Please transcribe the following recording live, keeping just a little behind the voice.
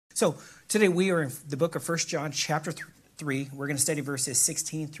So today we are in the book of 1 John chapter 3. We're going to study verses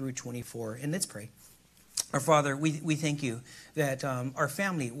 16 through 24. And let's pray. Our Father, we thank you that our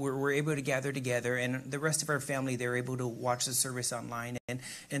family, we're able to gather together, and the rest of our family, they're able to watch the service online.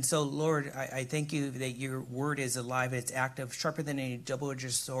 And so, Lord, I thank you that your word is alive, it's active, sharper than any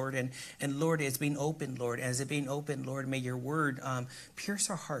double-edged sword. And Lord, it's being opened, Lord. As it being opened, Lord, may your word pierce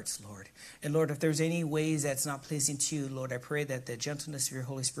our hearts, Lord. And Lord, if there's any ways that's not pleasing to you, Lord, I pray that the gentleness of your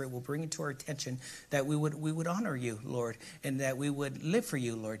Holy Spirit will bring it to our attention, that we would honor you, Lord, and that we would live for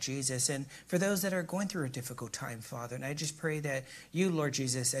you, Lord Jesus. And for those that are going through a difficult time, Father, and I just pray that you, Lord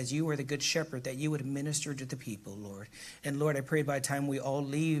Jesus, as you are the good shepherd, that you would minister to the people, Lord. And Lord, I pray by the time we all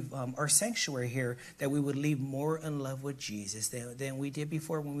leave our sanctuary here, that we would leave more in love with Jesus than we did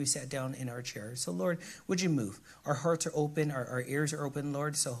before when we sat down in our chairs. So Lord, would you move? Our hearts are open, our ears are open,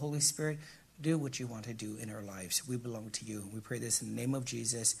 Lord. So Holy Spirit, do what you want to do in our lives. We belong to you. We pray this in the name of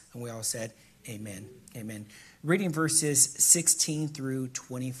Jesus. And we all said, amen. Amen. Reading verses 16 through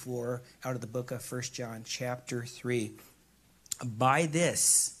 24 out of the book of 1 John chapter 3. By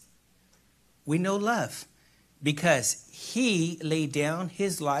this we know love, because he laid down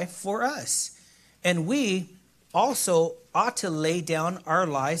his life for us. And we also ought to lay down our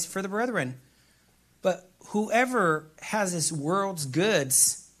lives for the brethren. But whoever has this world's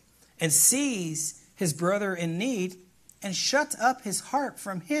goods and sees his brother in need and shuts up his heart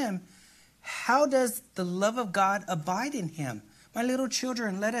from him, how does the love of God abide in him? My little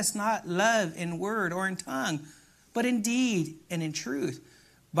children, let us not love in word or in tongue, but in deed and in truth.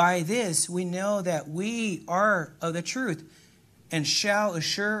 By this we know that we are of the truth, and shall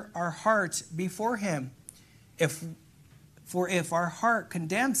assure our hearts before him. For if our heart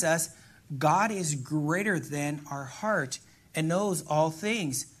condemns us, God is greater than our heart and knows all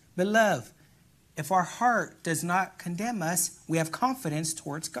things. Beloved, if our heart does not condemn us, we have confidence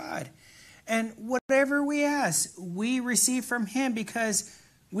towards God. And whatever we ask, we receive from him, because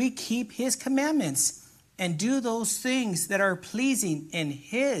we keep his commandments and do those things that are pleasing in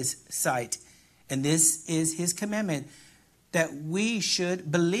his sight. And this is his commandment, that we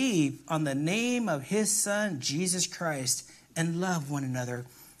should believe on the name of his Son, Jesus Christ, and love one another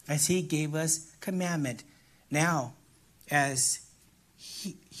as he gave us commandment. Now, as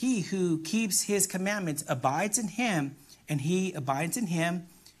he who keeps his commandments abides in him, and he abides in him,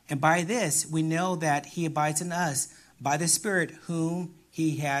 and by this we know that he abides in us, by the Spirit whom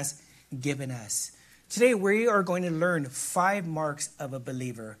he has given us. Today we are going to learn 5 marks of a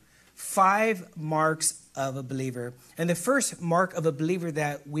believer. 5 marks of a believer. And the first mark of a believer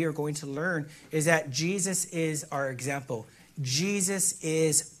that we are going to learn is that Jesus is our example. Jesus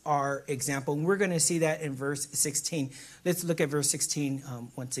is our example. And we're going to see that in verse 16. Let's look at verse 16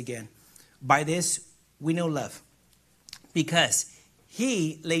 once again. By this we know love, because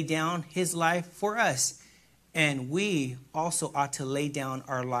he laid down his life for us, and we also ought to lay down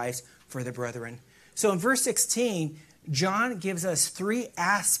our lives for the brethren. So in verse 16, John gives us 3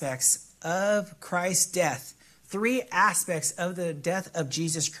 aspects of Christ's death. 3 aspects of the death of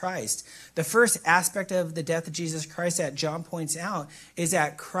Jesus Christ. The first aspect of the death of Jesus Christ that John points out is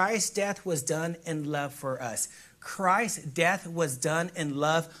that Christ's death was done in love for us. Christ's death was done in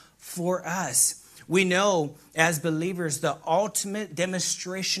love for us. We know as believers the ultimate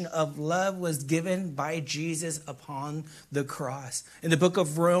demonstration of love was given by Jesus upon the cross. In the book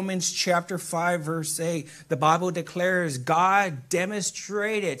of Romans chapter 5 verse 8, the Bible declares God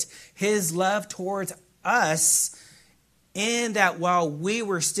demonstrated his love towards us in that while we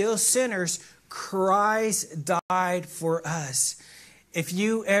were still sinners, Christ died for us. If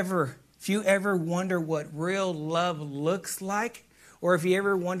you ever wonder what real love looks like, or if you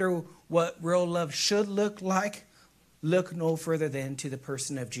ever wonder what real love should look like, look no further than to the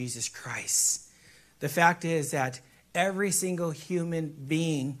person of Jesus Christ. The fact is that every single human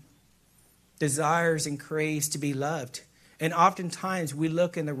being desires and craves to be loved. And oftentimes we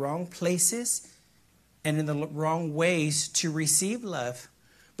look in the wrong places and in the wrong ways to receive love.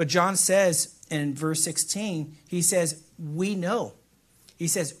 But John says in verse 16, he says, we know. He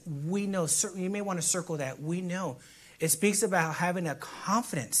says, we know. You may want to circle that. We know. It speaks about having a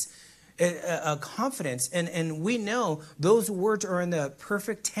confidence. And we know those words are in the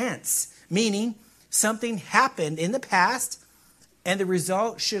perfect tense, meaning something happened in the past and the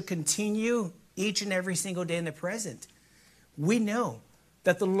result should continue each and every single day in the present. We know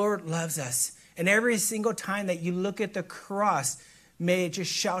that the Lord loves us. And every single time that you look at the cross, may it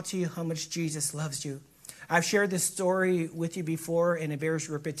just shout to you how much Jesus loves you. I've shared this story with you before, and it bears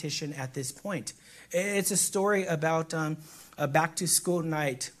repetition at this point. It's a story about a back-to-school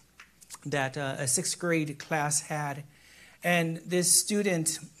night that a 6th grade class had. And this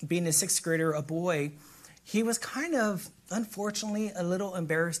student, being a sixth grader, a boy, he was kind of, unfortunately, a little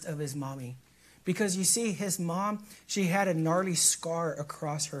embarrassed of his mommy. Because you see, his mom, she had a gnarly scar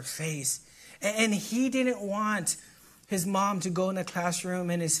across her face. And he didn't want his mom to go in the classroom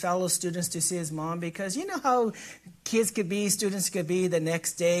and his fellow students to see his mom, because you know how kids could be, students could be, the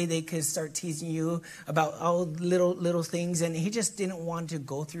next day they could start teasing you about all little things. And he just didn't want to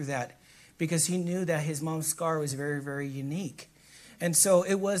go through that because he knew that his mom's scar was very, very unique. And so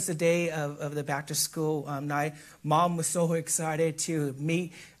it was the day of the back to school night. Mom was so excited to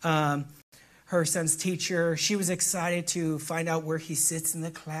meet her son's teacher. She was excited to find out where he sits in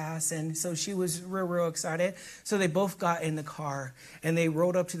the class. And so she was real excited. So they both got in the car and they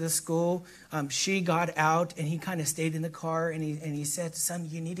rode up to the school. She got out and he kind of stayed in the car. And he said, son,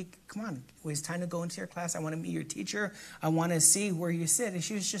 you need to, come on. It's time to go into your class. I want to meet your teacher. I want to see where you sit. And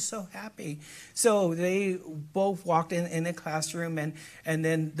she was just so happy. So they both walked in the classroom. And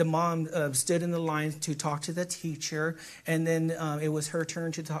then the mom stood in the line to talk to the teacher. And then it was her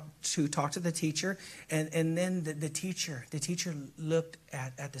turn to talk to the teacher. And then the teacher looked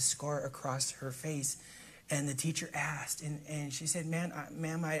at the scar across her face. And the teacher asked, and she said,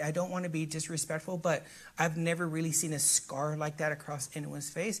 ma'am, I don't want to be disrespectful, but I've never really seen a scar like that across anyone's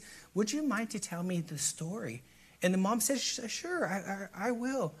face. Would you mind to tell me the story? And the mom said, sure, I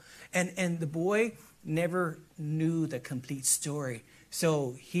will. And the boy never knew the complete story.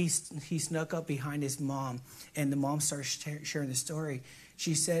 So he snuck up behind his mom, and the mom started sharing the story.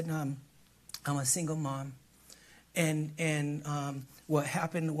 She said, I'm a single mom. And what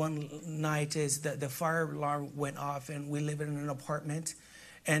happened one night is that the fire alarm went off, and we live in an apartment.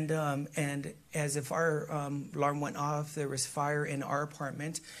 And as the fire alarm went off, there was fire in our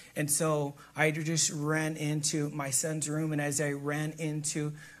apartment. And so I just ran into my son's room. And as I ran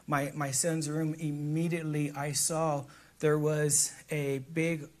into my son's room, immediately I saw there was a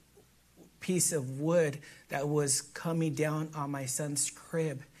big piece of wood that was coming down on my son's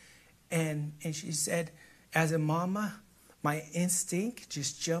crib. And she said, as a mama, my instinct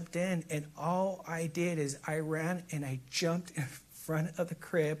just jumped in, and all I did is I ran and I jumped in front of the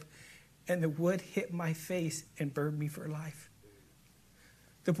crib, and the wood hit my face and burned me for life.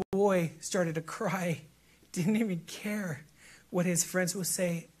 The boy started to cry, didn't even care what his friends would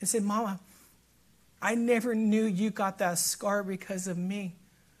say, and said, Mama, I never knew you got that scar because of me.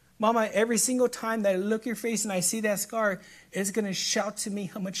 Mama, every single time that I look at your face and I see that scar, it's going to shout to me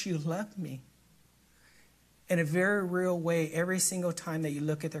how much you love me. In a very real way, every single time that you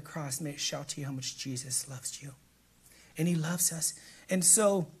look at the cross, may it shout to you how much Jesus loves you. And he loves us. And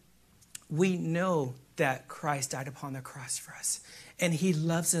so we know that Christ died upon the cross for us. And he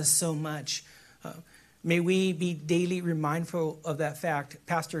loves us so much. May we be daily remindful of that fact.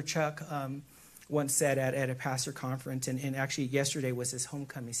 Pastor Chuck once said at a pastor conference, and actually yesterday was his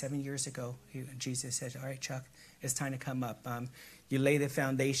homecoming 7 years ago. Jesus said, all right, Chuck, it's time to come up. You lay the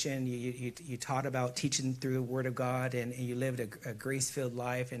foundation. You taught about teaching through the Word of God, and you lived a grace-filled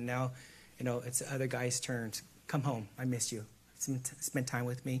life. And now, it's the other guy's turn. Come home. I miss you. Spend time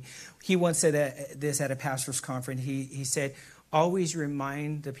with me. He once said this at a pastor's conference. He said, always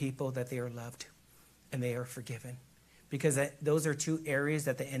remind the people that they are loved and they are forgiven. Because those are two areas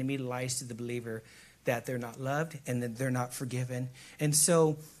that the enemy lies to the believer, that they're not loved and that they're not forgiven. And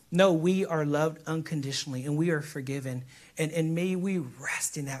so, no, we are loved unconditionally and we are forgiven. And may we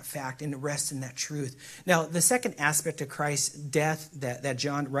rest in that fact and rest in that truth. Now, the second aspect of Christ's death that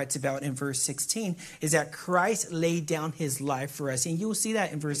John writes about in verse 16 is that Christ laid down his life for us. And you'll see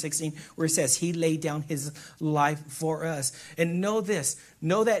that in verse 16 where it says he laid down his life for us. And know this,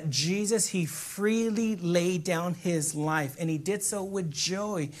 know that Jesus, he freely laid down his life. And he did so with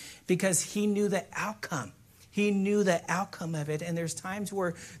joy because he knew the outcome. He knew the outcome of it. And there's times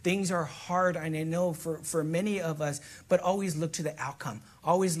where things are hard, and I know for many of us, but always look to the outcome.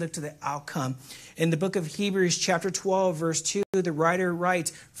 Always look to the outcome. In the book of Hebrews chapter 12, verse 2, the writer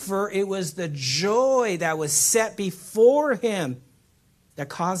writes, for it was the joy that was set before him that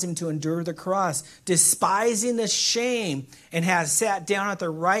caused him to endure the cross, despising the shame, and has sat down at the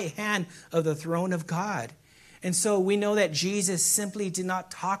right hand of the throne of God. And so we know that Jesus simply did not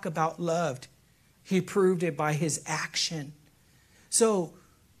talk about love. He proved it by his action. So,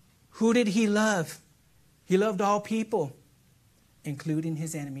 who did he love? He loved all people, including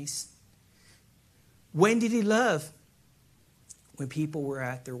his enemies. When did he love? When people were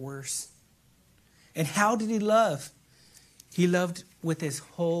at their worst. And how did he love? He loved with his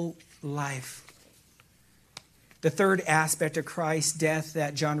whole life. The third aspect of Christ's death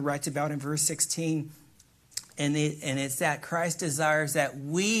that John writes about in verse 16, and it's that Christ desires that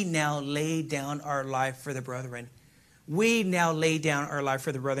we now lay down our life for the brethren. We now lay down our life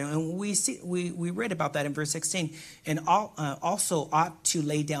for the brethren. And we read about that in verse 16. And also ought to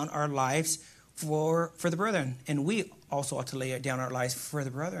lay down our lives for the brethren. And we also ought to lay down our lives for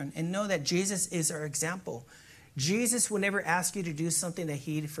the brethren. And know that Jesus is our example. Jesus will never ask you to do something that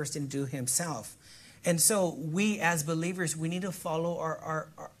he first didn't do himself. And so we as believers, we need to follow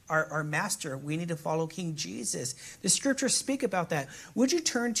our master. We need to follow King Jesus. The scriptures speak about that. Would you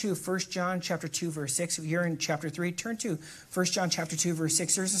turn to 1 John chapter 2, verse 6? You're in chapter 3. Turn to 1 John chapter 2, verse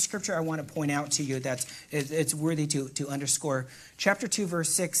 6. There's a scripture I want to point out to you that's it's worthy to underscore. Chapter 2, verse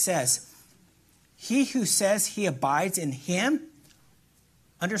 6 says, he who says he abides in him,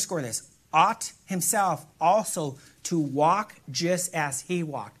 underscore this, ought himself also to walk just as he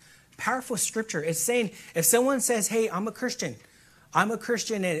walked. Powerful scripture. It's saying if someone says, hey, I'm a Christian,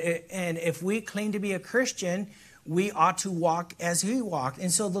 and if we claim to be a Christian, we ought to walk as he walked.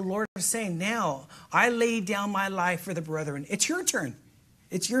 And so the Lord is saying, now I lay down my life for the brethren. It's your turn.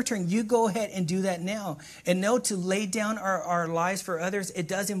 It's your turn. You go ahead and do that now. And know to lay down our lives for others, it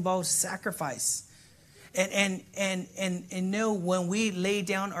does involve sacrifice. And know when we lay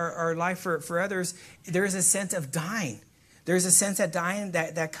down our life for others, there is a sense of dying. There's a sense of dying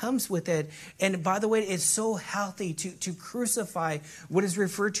that comes with it. And by the way, it's so healthy to crucify what is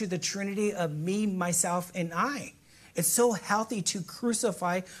referred to the Trinity of me, myself, and I. It's so healthy to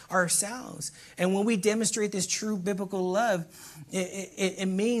crucify ourselves. And when we demonstrate this true biblical love, it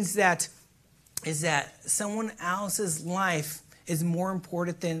means that someone else's life is more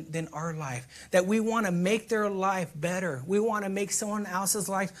important than our life. That we want to make their life better. We want to make someone else's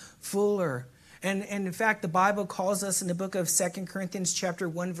life fuller. And in fact, the Bible calls us in the book of 2 Corinthians chapter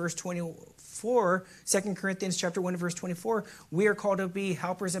 1, verse 24, 2 Corinthians chapter 1, verse 24, we are called to be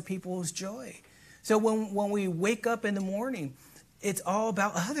helpers of people's joy. So when we wake up in the morning, it's all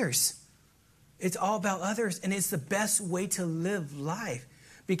about others. It's all about others, and it's the best way to live life.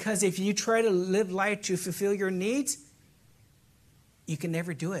 Because if you try to live life to fulfill your needs, you can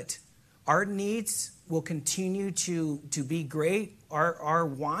never do it. Our needs will continue to be great. Our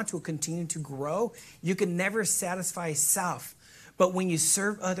wants will continue to grow. You can never satisfy self. But when you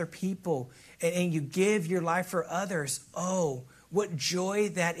serve other people and you give your life for others, oh, what joy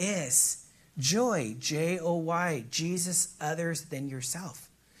that is. Joy, J-O-Y, Jesus, others than yourself.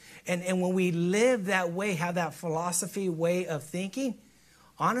 And when we live that way, have that philosophy way of thinking,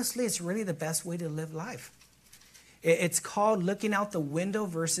 honestly, it's really the best way to live life. It's called looking out the window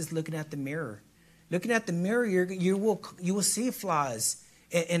versus looking at the mirror. Looking at the mirror, you will see flaws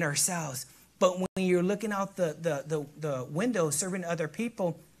in ourselves. But when you're looking out the window, serving other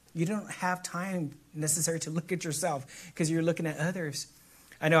people, you don't have time necessary to look at yourself because you're looking at others.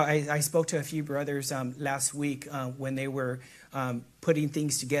 I know I spoke to a few brothers last week when they were putting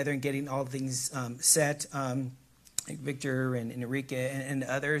things together and getting all things set. Like Victor and Enrique and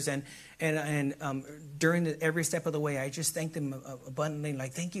others, and during every step of the way, I just thank them abundantly.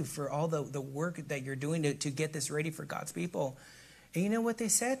 Like, thank you for all the work that you're doing to get this ready for God's people. And you know what they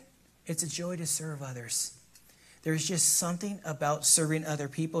said? It's a joy to serve others. There's just something about serving other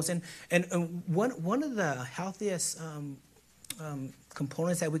peoples, and one of the healthiest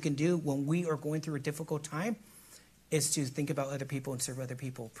components that we can do when we are going through a difficult time is to think about other people and serve other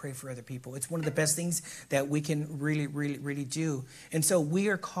people, pray for other people. It's one of the best things that we can really, really, really do. And so we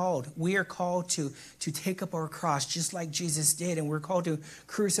are called to take up our cross just like Jesus did. And we're called to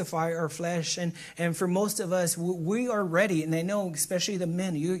crucify our flesh. And for most of us, we are ready. And I know, especially the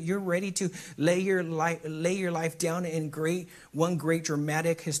men, you're ready to lay your life down in one great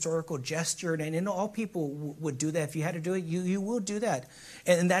dramatic historical gesture. And I know all people would do that. If you had to do it, you will do that.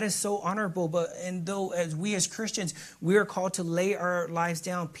 And that is so honorable. And though as we as Christians, we are called to lay our lives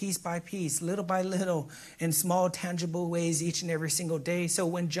down piece by piece, little by little, in small, tangible ways each and every single day. So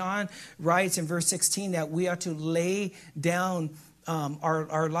when John writes in verse 16 that we ought to lay down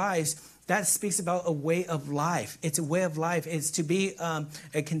our lives, that speaks about a way of life. It's a way of life. It's to be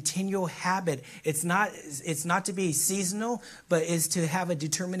a continual habit. It's not to be seasonal, but is to have a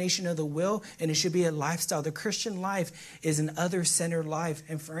determination of the will, and it should be a lifestyle. The Christian life is an other-centered life,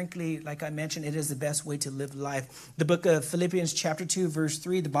 and frankly, like I mentioned, it is the best way to live life. The book of Philippians chapter 2, verse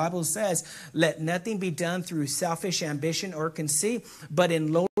 3, the Bible says, "Let nothing be done through selfish ambition or conceit, but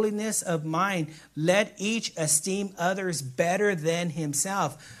in lowliness of mind, let each esteem others better than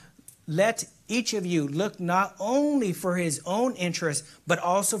himself. Let each of you look not only for his own interest, but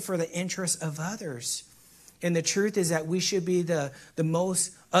also for the interest of others." And the truth is that we should be the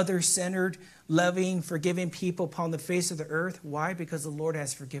most other-centered, loving, forgiving people upon the face of the earth. Why? Because the Lord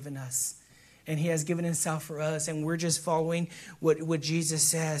has forgiven us. And he has given himself for us, and we're just following what Jesus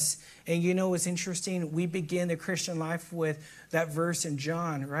says. And you know what's interesting? We begin the Christian life with that verse in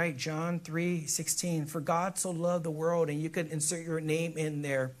John, right? John 3:16. For God so loved the world, and you could insert your name in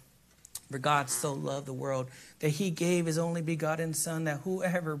there. For God so loved the world that he gave his only begotten Son, that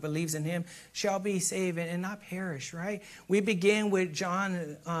whoever believes in him shall be saved and not perish, right? We begin with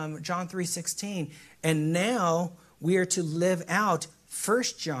John 3:16. And now we are to live out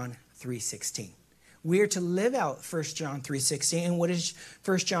 1 John 3:16. We are to live out 1 John 3:16. And what is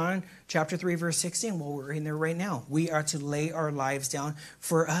 1 John chapter 3, verse 16? Well, we're in there right now. We are to lay our lives down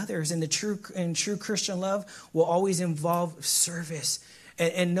for others. And true Christian love will always involve service.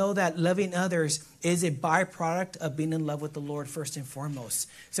 And know that loving others is a byproduct of being in love with the Lord first and foremost.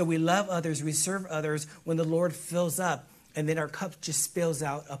 So we love others, we serve others when the Lord fills up, and then our cup just spills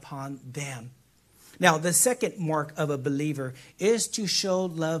out upon them. Now, the second mark of a believer is to show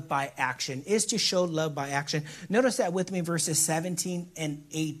love by action. Notice that with me, verses 17 and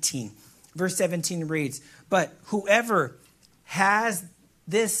 18. Verse 17 reads, but whoever has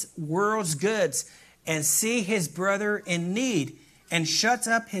this world's goods and see his brother in need and shuts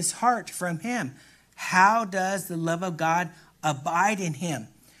up his heart from him, how does the love of God abide in him?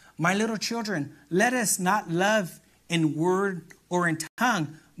 My little children, let us not love in word or in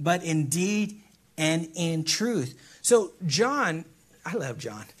tongue, but in deed and in truth. So John, I love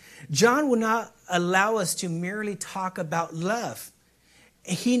John. John will not allow us to merely talk about love.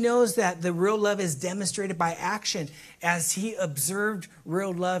 He knows that the real love is demonstrated by action, as he observed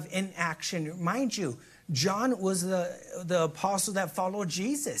real love in action. Mind you, John was the apostle that followed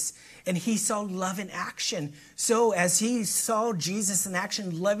Jesus, and he saw love in action. So as he saw Jesus in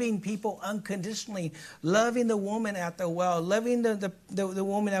action, loving people unconditionally, loving the woman at the well, loving the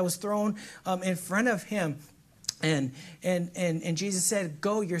woman that was thrown in front of him, and Jesus said,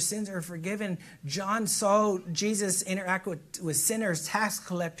 go, your sins are forgiven. John saw Jesus interact with sinners, tax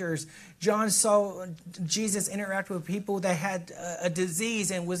collectors. John saw Jesus interact with people that had a disease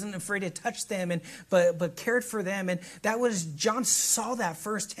and wasn't afraid to touch them, but cared for them. And John saw that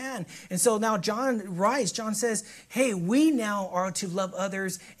firsthand. And so now John writes, John says, hey, we now are to love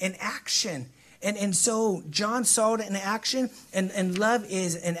others in action. And so John saw it in action, and love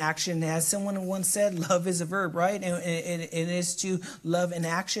is an action. As someone once said, love is a verb, right? And it is to love in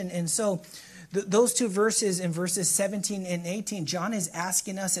action. And so those two verses, in verses 17 and 18, John is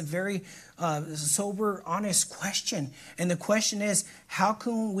asking us a very sober, honest question. And the question is, how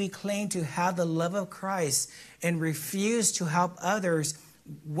can we claim to have the love of Christ and refuse to help others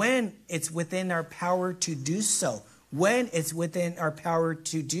when it's within our power to do so?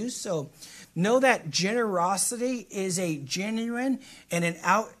 Know that generosity is a genuine and an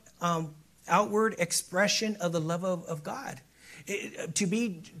outward expression of the love of God. To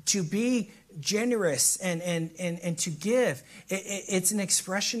be generous and to give, it's an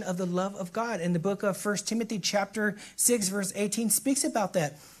expression of the love of God. In the book of 1 Timothy chapter 6, verse 18 speaks about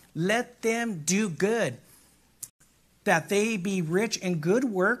that. Let them do good, that they be rich in good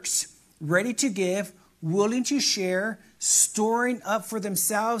works, ready to give, willing to share, storing up for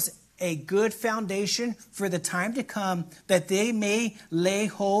themselves a good foundation for the time to come, that they may lay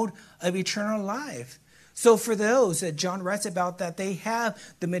hold of eternal life. So for those that John writes about, that they have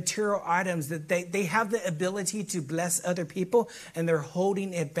the material items, that they have the ability to bless other people, and they're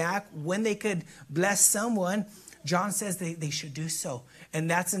holding it back when they could bless someone, John says they should do so. And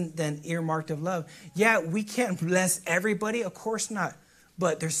that's then earmarked of love. Yeah, we can't bless everybody, of course not.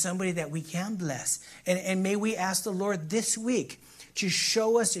 But there's somebody that we can bless. And may we ask the Lord this week to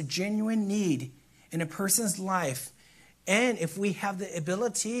show us a genuine need in a person's life. And if we have the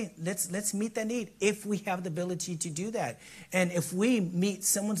ability, let's meet that need if we have the ability to do that. And if we meet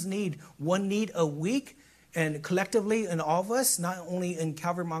someone's need, one need a week, and collectively in all of us, not only in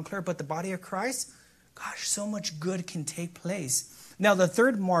Calvary Montclair, but the body of Christ, gosh, so much good can take place. Now, the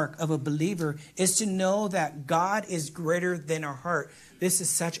third mark of a believer is to know that God is greater than our heart. This is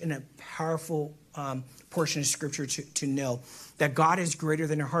such a powerful portion of Scripture to know that God is greater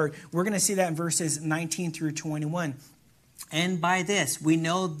than our heart. We're going to see that in verses 19 through 21. And by this, we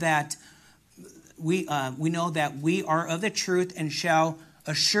know that we are of the truth and shall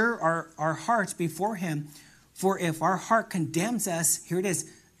assure our hearts before Him. For if our heart condemns us, here it is,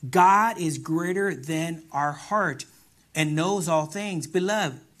 God is greater than our heart and knows all things.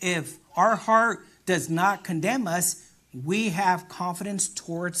 Beloved, if our heart does not condemn us, we have confidence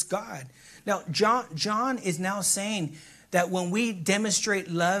towards God. Now, John is now saying that when we demonstrate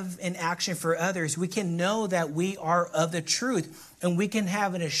love in action for others, we can know that we are of the truth, and we can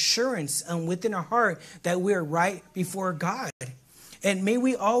have an assurance within our heart that we are right before God. And may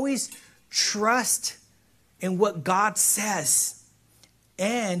we always trust in what God says.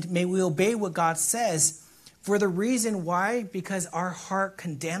 And may we obey what God says for the reason why? Because our heart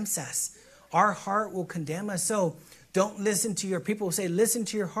condemns us. Our heart will condemn us. So don't listen to your people will say, listen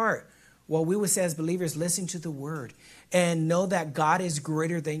to your heart. Well, we would say as believers, listen to the word and know that God is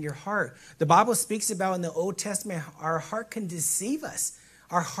greater than your heart. The Bible speaks about in the Old Testament, our heart can deceive us.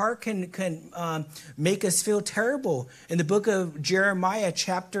 Our heart can make us feel terrible. In the book of Jeremiah,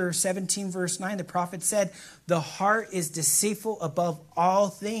 chapter 17, verse 9, the prophet said, the heart is deceitful above all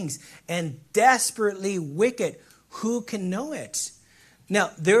things and desperately wicked. Who can know it?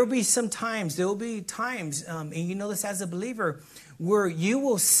 Now, there will be times, and you know this as a believer, where you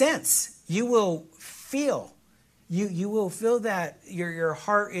will sense, you will feel, you will feel that your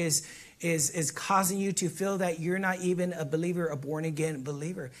heart is causing you to feel that you're not even a believer, a born-again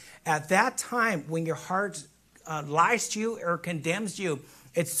believer. At that time, when your heart lies to you or condemns you,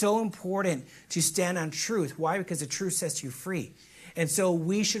 it's so important to stand on truth. Why? Because the truth sets you free. And so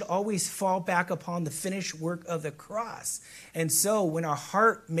we should always fall back upon the finished work of the cross. And so when our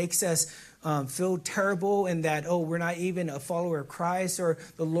heart makes us feel terrible and that, oh, we're not even a follower of Christ or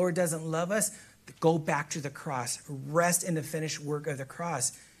the Lord doesn't love us, go back to the cross. Rest in the finished work of the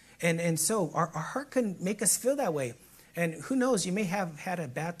cross. And so our heart can make us feel that way. And who knows, you may have had a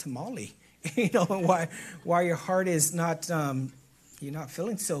bad tamale, why your heart is not, you're not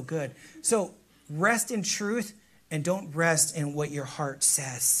feeling so good. So rest in truth and don't rest in what your heart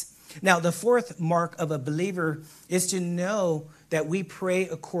says. Now, the fourth mark of a believer is to know that we pray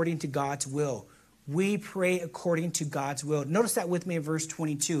according to God's will. We pray according to God's will. Notice that with me in verse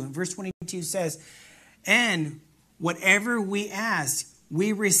 22. And verse 22 says, and whatever we ask,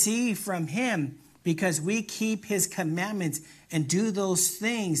 we receive from him because we keep his commandments and do those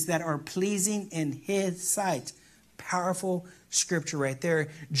things that are pleasing in his sight. Powerful scripture right there.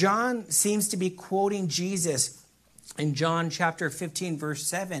 John seems to be quoting Jesus. In John chapter 15, verse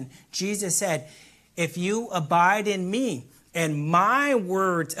 7, Jesus said, if you abide in me and my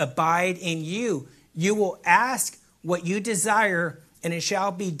words abide in you, you will ask what you desire and it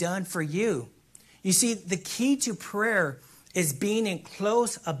shall be done for you. You see, the key to prayer is being in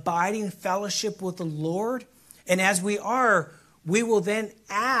close, abiding fellowship with the Lord. And as we are, we will then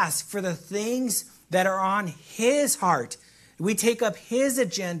ask for the things that are on his heart. We take up his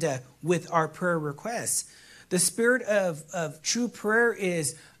agenda with our prayer requests. The spirit of true prayer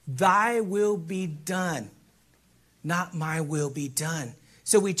is, thy will be done, not my will be done.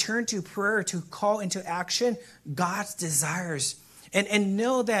 So we turn to prayer to call into action God's desires and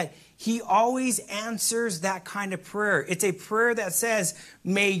know that he always answers that kind of prayer. It's a prayer that says,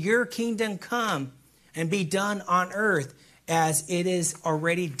 may your kingdom come and be done on earth as it is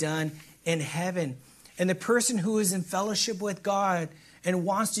already done in heaven. And the person who is in fellowship with God and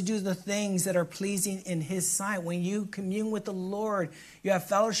wants to do the things that are pleasing in his sight. When you commune with the Lord, you have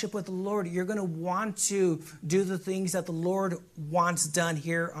fellowship with the Lord, you're going to want to do the things that the Lord wants done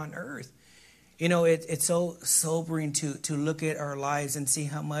here on earth. You know, it's so sobering to look at our lives and see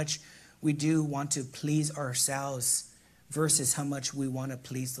how much we do want to please ourselves versus how much we want to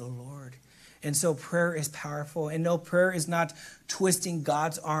please the Lord. And so prayer is powerful. And no, prayer is not twisting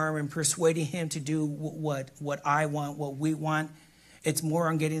God's arm and persuading him to do what I want, what we want. It's more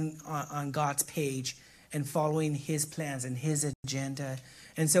on getting on God's page and following his plans and his agenda.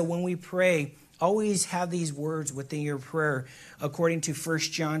 And so when we pray, always have these words within your prayer according to 1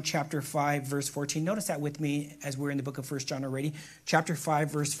 John chapter 5, verse 14. Notice that with me as we're in the book of 1 John already. Chapter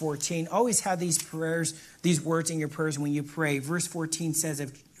 5, verse 14. Always have these prayers, these words in your prayers when you pray. Verse 14 says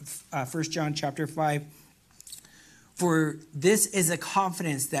of 1 John chapter 5, for this is a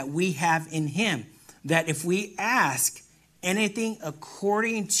confidence that we have in him, that if we ask anything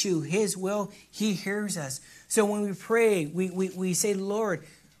according to his will, he hears us. So when we pray, we say, Lord,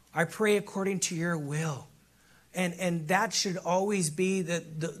 I pray according to your will. And that should always be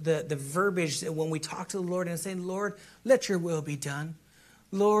the verbiage that when we talk to the Lord and say, Lord, let your will be done.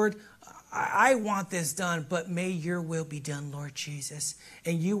 Lord, I want this done, but may your will be done, Lord Jesus.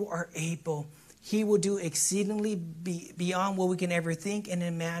 And you are able. He will do exceedingly beyond what we can ever think and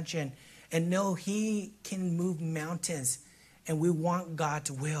imagine. And know he can move mountains. And we want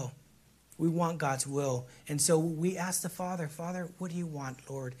God's will. We want God's will. And so we ask the Father, Father, what do you want,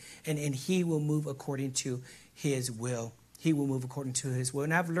 Lord? And he will move according to his will. He will move according to his will.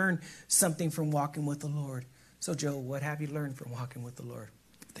 And I've learned something from walking with the Lord. So, Joe, what have you learned from walking with the Lord?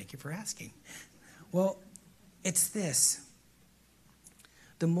 Thank you for asking. Well, it's this.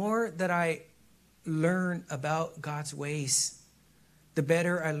 The more that I learn about God's ways, the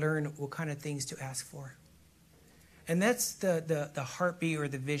better I learn what kind of things to ask for. And that's the heartbeat or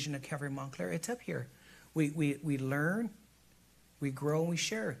the vision of Calvary Montclair. It's up here. We learn, we grow, and we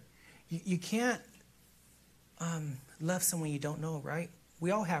share. You can't love someone you don't know, right?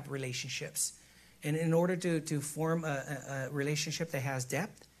 We all have relationships. And in order to form a relationship that has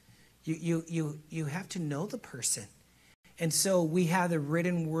depth, you have to know the person. And so we have the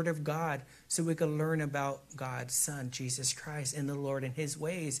written word of God so we can learn about God's Son, Jesus Christ, and the Lord and his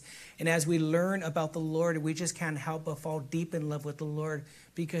ways. And as we learn about the Lord, we just can't help but fall deep in love with the Lord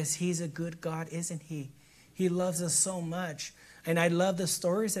because he's a good God, isn't he? He loves us so much. And I love the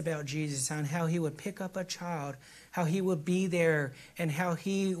stories about Jesus on how he would pick up a child, how he would be there, and how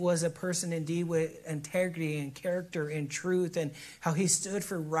he was a person indeed with integrity and character and truth, and how he stood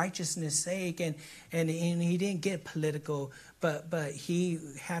for righteousness' sake, and he didn't get political, but he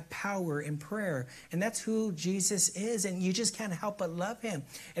had power in prayer. And that's who Jesus is, and you just can't help but love him.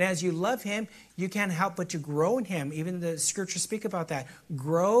 And as you love him, you can't help but to grow in him. Even the scriptures speak about that.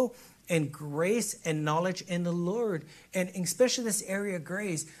 Grow and grace and knowledge in the Lord. And especially this area of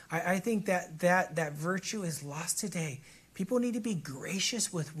grace, I think that virtue is lost today. People need to be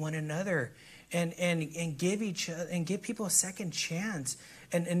gracious with one another and give each other and give people a second chance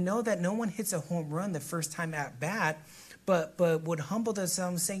and know that no one hits a home run the first time at bat. But would humble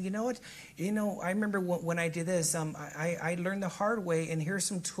themselves, saying, you know what, I remember when I did this, I learned the hard way, and here's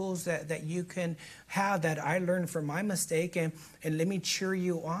some tools that you can have that I learned from my mistake, and let me cheer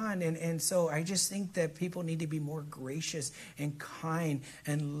you on. And so I just think that people need to be more gracious and kind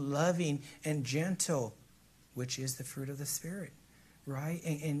and loving and gentle, which is the fruit of the Spirit, right?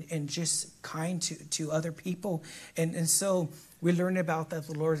 And just kind to other people. And so we learn about that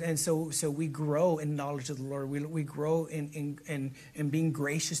the Lord, and so we grow in knowledge of the Lord. We grow in being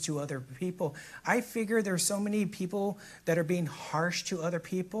gracious to other people. I figure there's so many people that are being harsh to other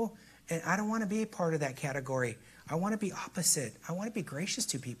people, and I don't want to be a part of that category. I want to be opposite. I want to be gracious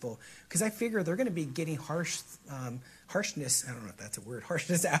to people because I figure they're going to be getting harshness. I don't know if that's a word,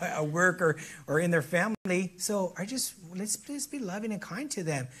 harshness at work or in their family. So let's just be loving and kind to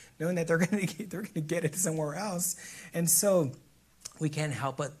them, knowing that they're going to get it somewhere else. And so we can't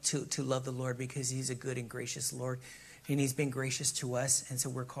help but to love the Lord because he's a good and gracious Lord. And he's been gracious to us. And so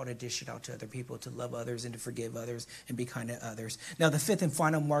we're called to dish it out to other people, to love others and to forgive others and be kind to others. Now, the fifth and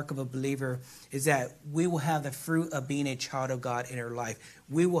final mark of a believer is that we will have the fruit of being a child of God in our life.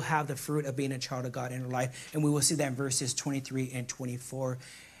 We will have the fruit of being a child of God in our life. And we will see that in verses 23 and 24.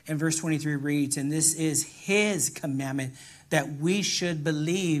 And verse 23 reads, and this is his commandment, that we should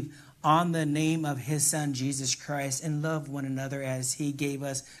believe on the name of his Son, Jesus Christ, and love one another as he gave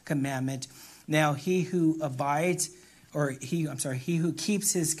us commandment. Now, he who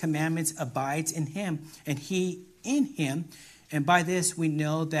keeps his commandments abides in him, and he in him. And by this we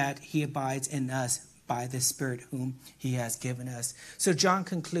know that he abides in us by the Spirit whom he has given us. So John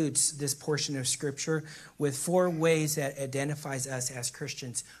concludes this portion of Scripture with 4 ways that identifies us as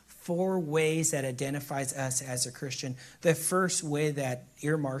Christians. 4 ways that identifies us as a Christian. The first way that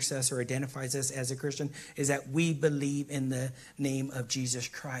earmarks us or identifies us as a Christian is that we believe in the name of Jesus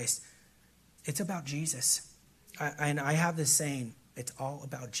Christ. It's about Jesus. And I have this saying, it's all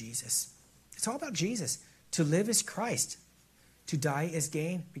about Jesus. It's all about Jesus. To live is Christ. To die is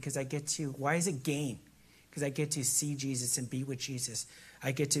gain because I get to, why is it gain? Because I get to see Jesus and be with Jesus.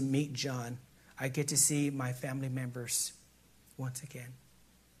 I get to meet John. I get to see my family members once again.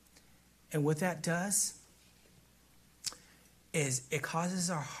 And what that does is it causes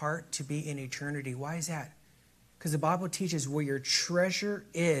our heart to be in eternity. Why is that? Because the Bible teaches where your treasure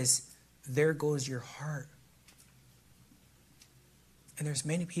is, there goes your heart. And there's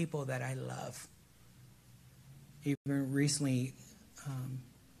many people that I love. Even recently,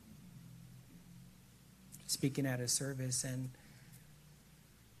 speaking at a service, and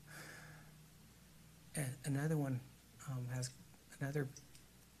another one has another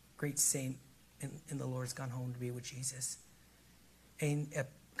great saint in the Lord's gone home to be with Jesus. And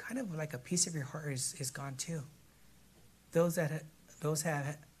kind of like a piece of your heart is gone too. Those have,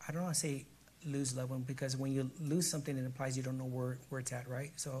 I don't want to say lose loved one, because when you lose something, it implies you don't know where it's at,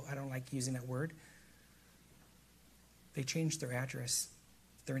 right? So I don't like using that word. They changed their address.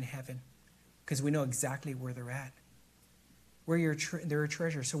 They're in heaven because we know exactly where they're at. Where they're a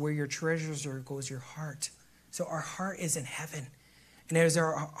treasure. So where your treasures are goes your heart. So our heart is in heaven. And as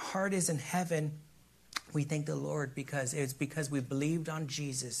our heart is in heaven, we thank the Lord because it's because we believed on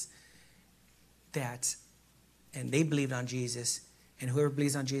Jesus and they believed on Jesus. And whoever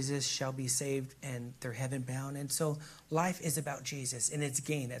believes on Jesus shall be saved, and they're heaven bound. And so life is about Jesus, and it's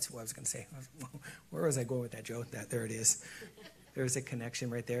gain. That's what I was going to say. Where was I going with that, Joe? There it is. There's a connection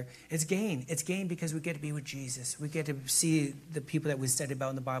right there. It's gain. It's gain because we get to be with Jesus. We get to see the people that we studied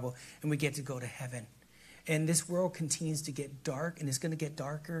about in the Bible, and we get to go to heaven. And this world continues to get dark, and it's going to get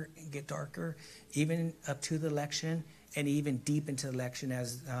darker and get darker, even up to the election, and even deep into the election,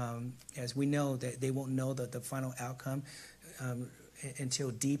 as we know that they won't know the final outcome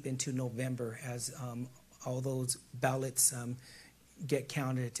until deep into November, as all those ballots get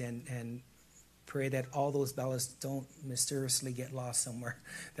counted, and pray that all those ballots don't mysteriously get lost somewhere,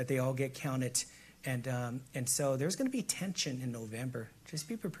 that they all get counted. And so there's going to be tension in November. Just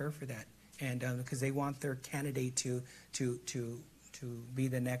be prepared for that. And because they want their candidate to be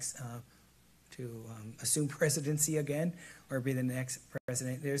the next, to assume presidency again, or be the next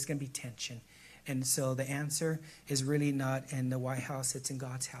president, there's going to be tension. And so the answer is really not in the White House, it's in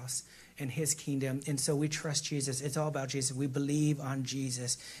God's house, in his kingdom. And so we trust Jesus. It's all about Jesus. We believe on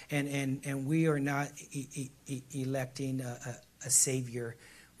Jesus. And we are not electing a savior.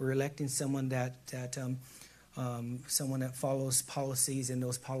 We're electing someone that follows policies, and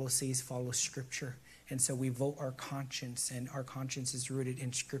those policies follow Scripture. And so we vote our conscience, and our conscience is rooted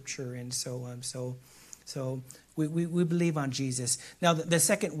in Scripture. And so we believe on Jesus. Now, the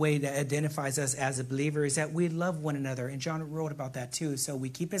second way that identifies us as a believer is that we love one another. And John wrote about that too. So we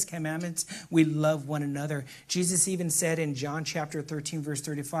keep his commandments. We love one another. Jesus even said in John chapter 13, verse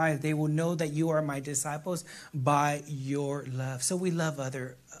 35, they will know that you are my disciples by your love. So we love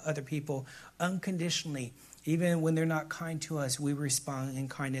other people unconditionally. Even when they're not kind to us, we respond in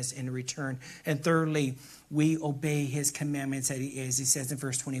kindness in return. And thirdly, we obey his commandments, as he says in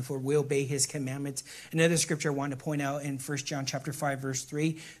verse 24. We obey his commandments. Another scripture I want to point out in 1 John chapter 5, verse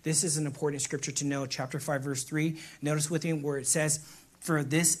 3. This is an important scripture to know. Chapter 5, verse 3. Notice with me where it says, for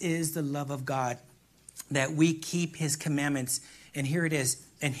this is the love of God, that we keep his commandments. And here it is.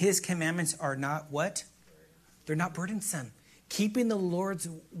 And his commandments are not what? They're not burdensome. Keeping the Lord's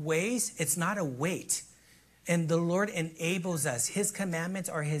ways, it's not a weight. And the Lord enables us. His commandments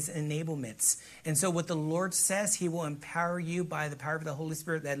are his enablements. And so what the Lord says, he will empower you by the power of the Holy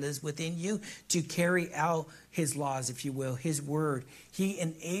Spirit that lives within you to carry out his laws, if you will, his word. He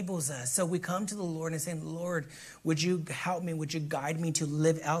enables us. So we come to the Lord and say, Lord, would you help me? Would you guide me to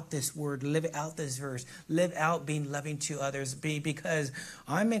live out this word, live out this verse, live out being loving to others? Because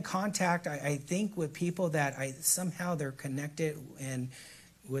I'm in contact, I think, with people that somehow they're connected and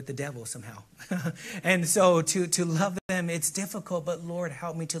with the devil somehow. And so to love them, it's difficult, but Lord,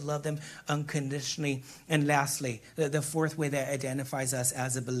 help me to love them unconditionally. And lastly, the fourth way that identifies us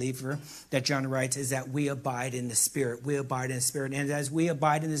as a believer that John writes is that we abide in the Spirit. We abide in the Spirit. And as we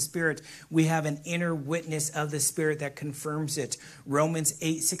abide in the Spirit, we have an inner witness of the Spirit that confirms it. Romans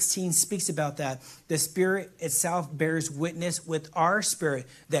 8:16 speaks about that. The Spirit itself bears witness with our spirit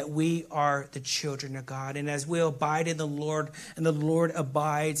that we are the children of God. And as we abide in the Lord and the Lord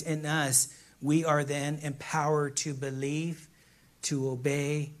abides in us, we are then empowered to believe, to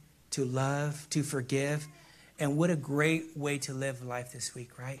obey, to love, to forgive. And what a great way to live life this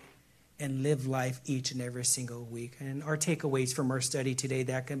week, right? And live life each and every single week. And our takeaways from our study today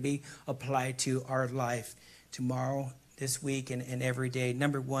that can be applied to our life tomorrow, this week, and every day.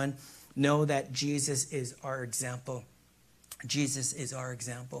 Number one, know that Jesus is our example. Jesus is our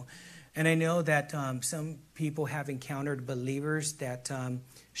example. And I know that some people have encountered believers that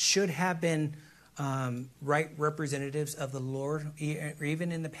should have been right representatives of the Lord, or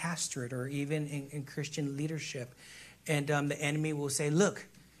even in the pastorate, or even in Christian leadership. And the enemy will say, look,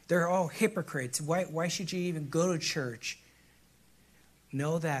 they're all hypocrites. Why should you even go to church?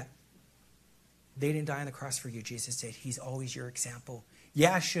 Know that they didn't die on the cross for you, Jesus said. He's always your example.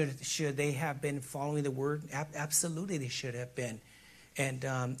 Yeah, should they have been following the word? Absolutely, they should have been. And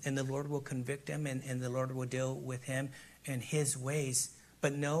the Lord will convict him, and the Lord will deal with him and his ways.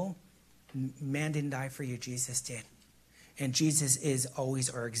 But no, man didn't die for you. Jesus did. And Jesus is always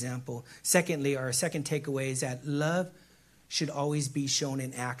our example. Secondly, our second takeaway is that love should always be shown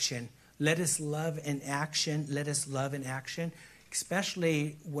in action. Let us love in action. Let us love in action,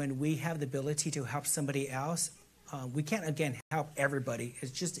 especially when we have the ability to help somebody else. We can't, again, help everybody.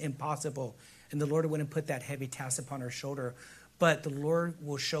 It's just impossible. And the Lord wouldn't put that heavy task upon our shoulder. But the Lord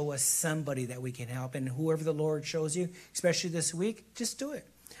will show us somebody that we can help. And whoever the Lord shows you, especially this week, just do it.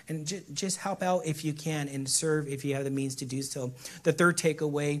 And just help out if you can, and serve if you have the means to do so. The third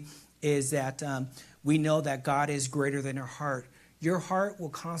takeaway is that we know that God is greater than our heart. Your heart will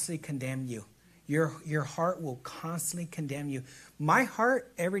constantly condemn you. Your heart will constantly condemn you. My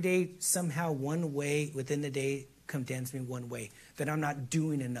heart, every day, somehow one way within the day condemns me one way. That I'm not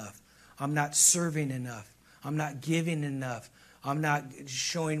doing enough. I'm not serving enough. I'm not giving enough. I'm not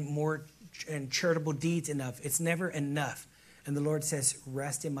showing more and charitable deeds enough. It's never enough. And the Lord says,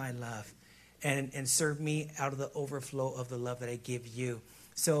 rest in my love and serve me out of the overflow of the love that I give you.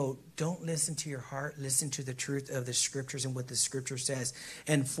 So don't listen to your heart. Listen to the truth of the scriptures and what the scripture says.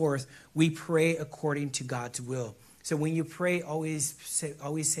 And fourth, we pray according to God's will. So when you pray, always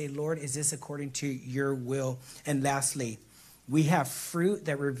say, Lord, is this according to your will? And lastly, we have fruit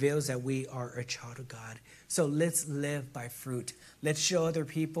that reveals that we are a child of God. So let's live by fruit. Let's show other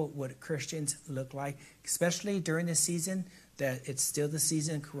people what Christians look like, especially during this season, that it's still the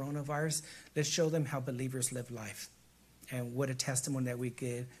season of coronavirus. Let's show them how believers live life and what a testimony that we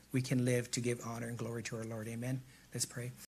can live to give honor and glory to our Lord. Amen. Let's pray.